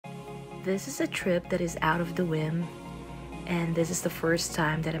This is a trip that is out of the whim, and this is the first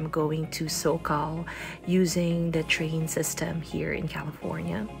time that I'm going to SoCal using the train system here in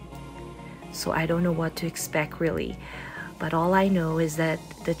California. So I don't know what to expect really, but all I know is that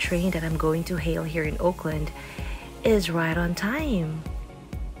the train that I'm going to hail here in Oakland is right on time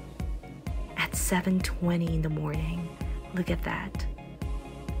at 7:20 in the morning. Look at that.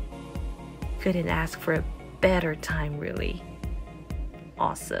 Couldn't ask for a better time really.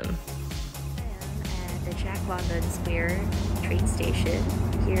 Awesome. At the Jack London Square train station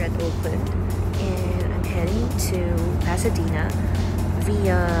here at Oakland, and I'm heading to Pasadena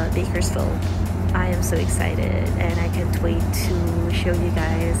via Bakersfield. I am so excited and I can't wait to show you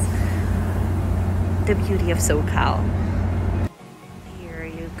guys the beauty of SoCal. Here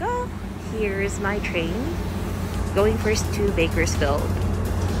you go. Here's my train going first to Bakersfield.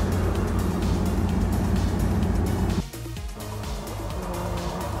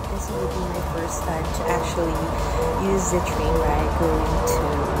 This will be my first time to actually use the train ride going to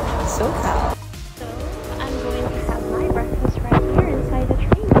SoCal. So I'm going to have my breakfast right here inside the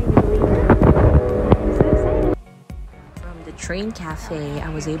train. Can you believe it? I'm so excited. From the train cafe, I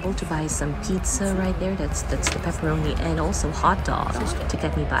was able to buy some pizza right there. That's the pepperoni, and also hot dogs to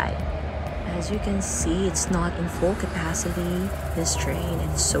get me by. As you can see, it's not in full capacity, this train, and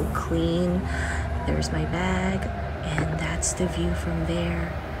it's so clean. There's my bag, and that's the view from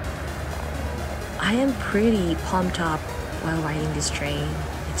there. I am pretty pumped up while riding this train.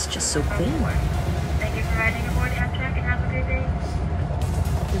 It's just so clean. Thank you for riding aboard Amtrak and have a good day.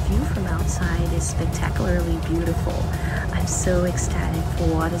 The view from outside is spectacularly beautiful. I'm so ecstatic for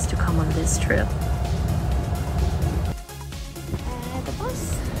what is to come on this trip. The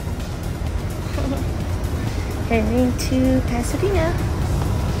bus. Heading to Pasadena.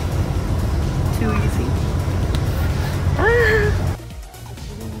 Too easy.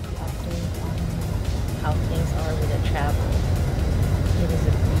 How things are with the travel. It is a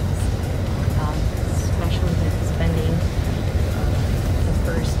breeze, especially with spending the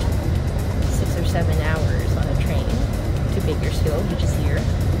first 6 or 7 hours on a train to Bakersfield, which is here,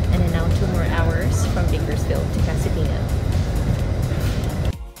 and then now 2 more hours from Bakersfield to Pasadena.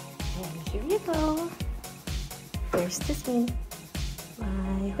 And here you go. There's this one,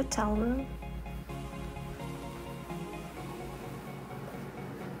 my hotel room.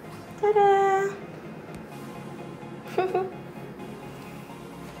 Ta-da!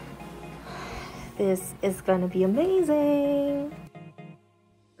 This is gonna be amazing.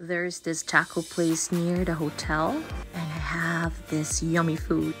 There's this taco place near the hotel, and I have this yummy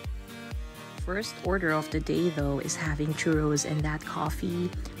food. First order of the day though is having churros and that coffee.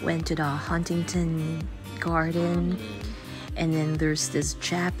 Went to the Huntington Garden, and then there's this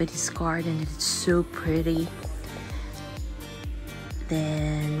Japanese garden. It's so pretty.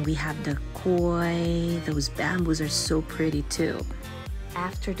 Then we have the koi. Those bamboos are so pretty too.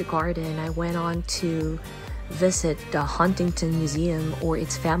 After the garden, I went on to visit the Huntington Museum, or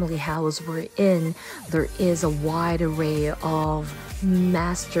its family house, wherein there is a wide array of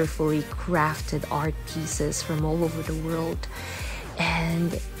masterfully crafted art pieces from all over the world,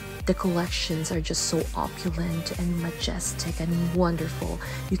 and the collections are just so opulent and majestic and wonderful.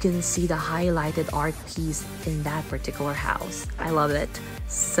 You can see the highlighted art piece in that particular house. I love it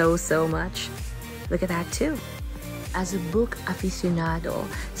so much. Look at that too. As a book aficionado,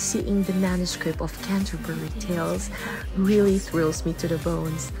 seeing the manuscript of Canterbury Tales really thrills me to the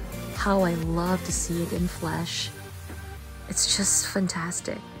bones. How I love to see it in flesh. It's just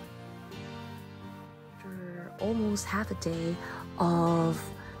fantastic. After almost half a day of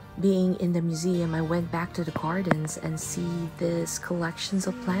being in the museum, I went back to the gardens and see these collections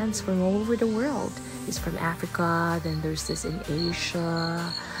of plants from all over the world. It's from Africa, then there's this in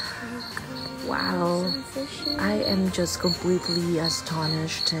Asia. Wow, I am just completely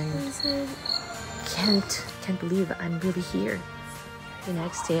astonished and can't believe I'm really here. The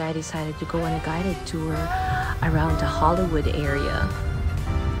next day I decided to go on a guided tour around the Hollywood area.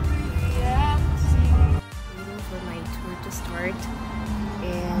 Waiting for my tour to start,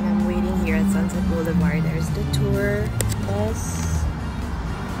 and I'm waiting here at Sunset Boulevard. There's the tour bus.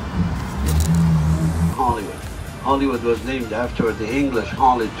 Hollywood. Hollywood was named after the English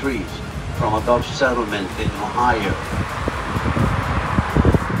holly trees from a Dutch settlement in Ohio.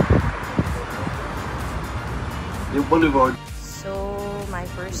 The boulevard. So my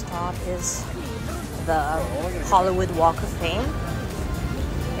first stop is the Hollywood Walk of Fame,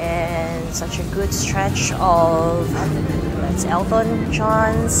 and such a good stretch of, that's Elton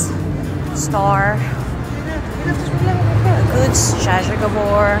John's star, a good Zsa Zsa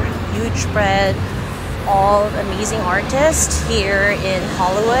Gabor, huge spread, all amazing artists here in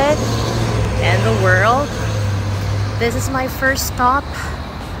Hollywood. and the world. This is my first stop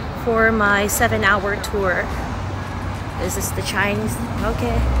for my 7-hour tour. This is the Chinese,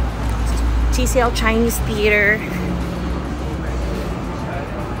 okay, TCL Chinese Theater.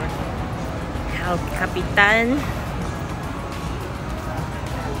 El Capitan.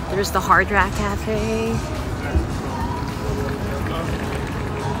 There's the Hard Rock Cafe.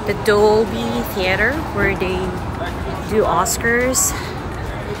 The Dolby Theater where they do Oscars.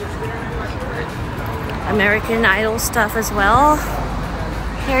 American Idol stuff as well.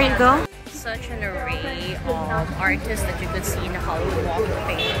 Here you go. Such an array of artists that you could see in the Hollywood Walk of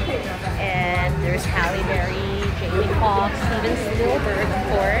Fame. And there's Halle Berry, Jamie Foxx, Steven Spielberg, of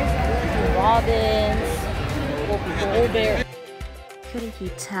course, Robbins, Whoopi Goldberg. Couldn't you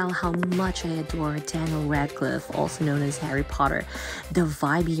tell how much I adore Daniel Radcliffe, also known as Harry Potter? The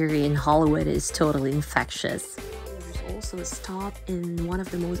vibe here in Hollywood is totally infectious. There's also a stop in one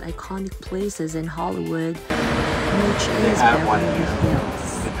of the most iconic places in Hollywood, which is Beverly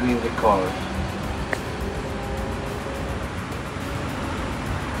Hills. Between the cars.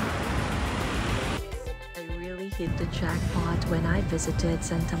 Hit the jackpot when I visited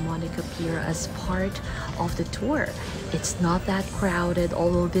Santa Monica Pier as part of the tour. It's not that crowded,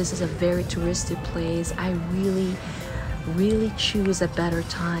 although this is a very touristy place. I really choose a better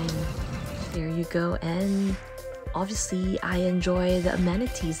time. There you go, and obviously I enjoy the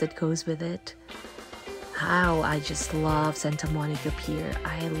amenities that goes with it. How I just love Santa Monica Pier.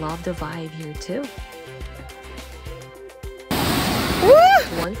 I love the vibe here too.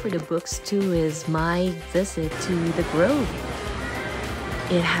 One for the books too is my visit to the Grove.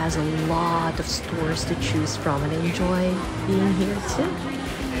 It has a lot of stores to choose from and I enjoy being here too.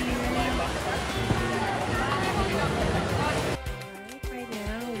 Right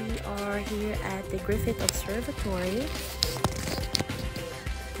now we are here at the Griffith Observatory.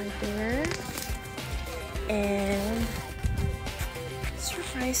 Right there. And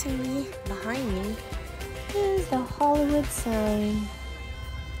surprisingly behind me is the Hollywood sign.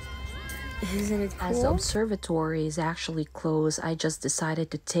 Isn't it cool? As the observatory is actually closed, I just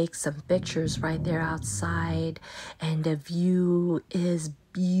decided to take some pictures right there outside, and the view is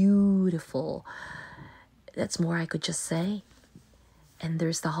beautiful. That's more I could just say. And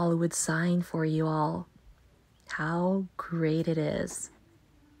there's the Hollywood sign for you all. How great it is.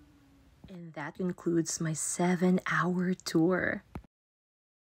 And that concludes my 7-hour tour.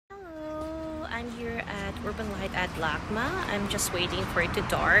 I'm here at Urban Light at LACMA. I'm just waiting for it to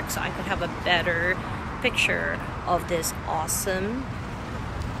dark so I could have a better picture of this awesome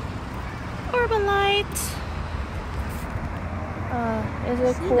Urban Light. Is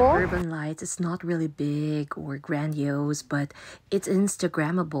it cool? The Urban Light is not really big or grandiose, but it's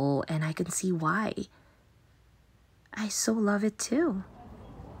Instagrammable and I can see why. I so love it too.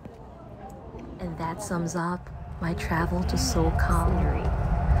 And that sums up my travel to SoCal.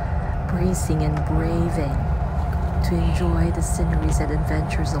 Bracing and braving to enjoy the sceneries and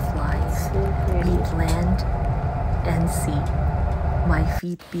adventures of life, be it land and sea, my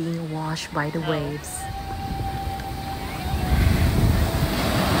feet being washed by the waves.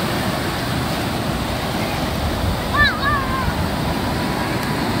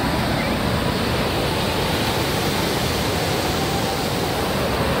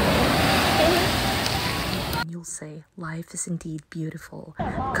 Say life is indeed beautiful.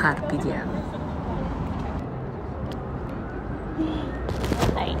 Carpe Diem.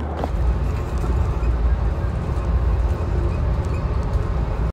 Hi.